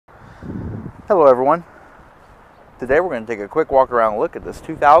Hello everyone. Today we're going to take a quick walk around look at this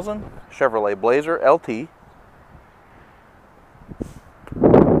 2000 Chevrolet Blazer LT.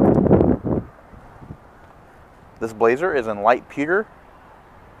 This Blazer is in light pewter,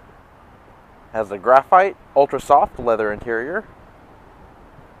 has a graphite ultra soft leather interior.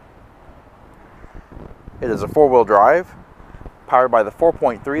 It is a four-wheel drive powered by the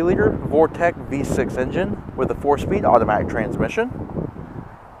 4.3 liter Vortec V6 engine with a 4-speed automatic transmission.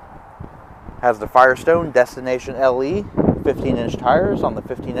 Has the Firestone Destination LE 15-inch tires on the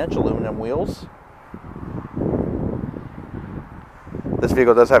 15-inch aluminum wheels. This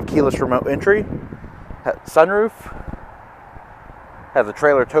vehicle does have keyless remote entry, sunroof, has a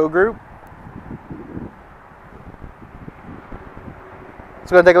trailer tow group.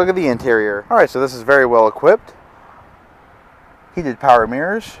 Let's go and take a look at the interior. Alright, so this is very well equipped. Heated power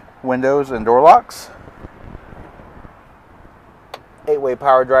mirrors, windows and door locks. 8-way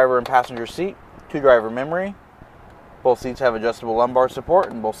power driver and passenger seat, 2-driver memory. Both seats have adjustable lumbar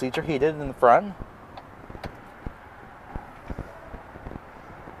support and both seats are heated in the front.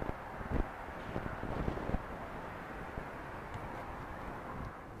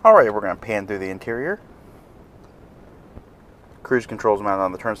 Alright, we're going to pan through the interior. Cruise controls mounted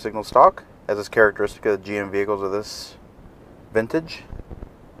on the turn signal stalk, as is characteristic of the GM vehicles of this vintage.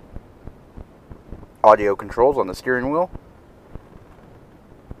 Audio controls on the steering wheel.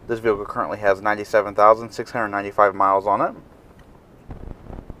 This vehicle currently has 97,695 miles on it.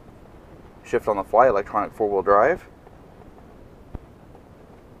 Shift on the fly electronic four-wheel drive.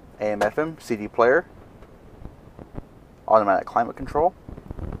 AM/FM CD player. Automatic climate control.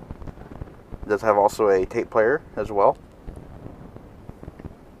 It does have also a tape player as well.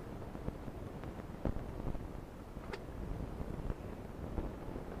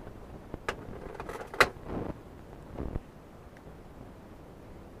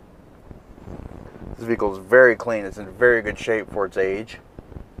 This vehicle is very clean. It's in very good shape for its age.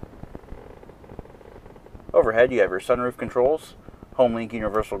 Overhead, you have your sunroof controls, HomeLink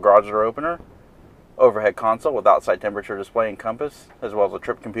universal garage door opener, overhead console with outside temperature display and compass, as well as a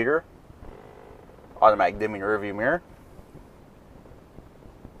trip computer, automatic dimming rearview mirror.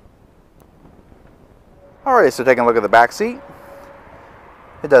 Alright, so taking a look at the back seat.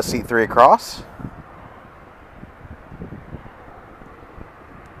 It does seat 3 across.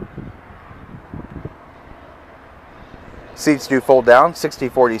 Seats do fold down,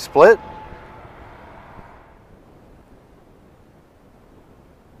 60-40 split.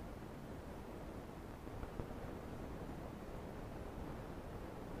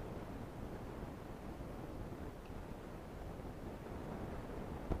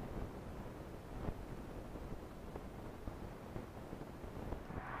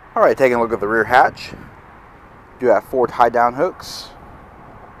 Alright, taking a look at the rear hatch. Do have 4 tie-down hooks.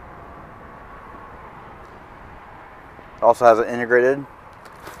 Also has an integrated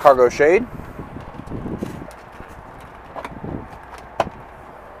cargo shade.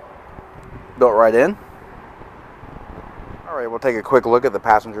 Built right in. Alright, we'll take a quick look at the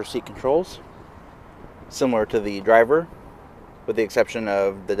passenger seat controls. Similar to the driver, with the exception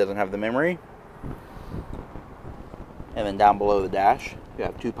of that doesn't have the memory. And then down below the dash, you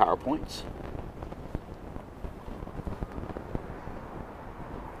have 2 power points.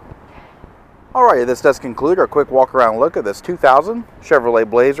 Alright, this does conclude our quick walk around look at this 2000 Chevrolet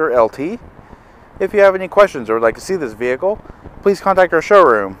Blazer LT. If you have any questions or would like to see this vehicle, please contact our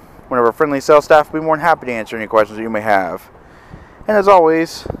showroom. One of our friendly sales staff will be more than happy to answer any questions that you may have. And as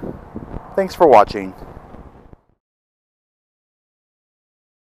always, thanks for watching.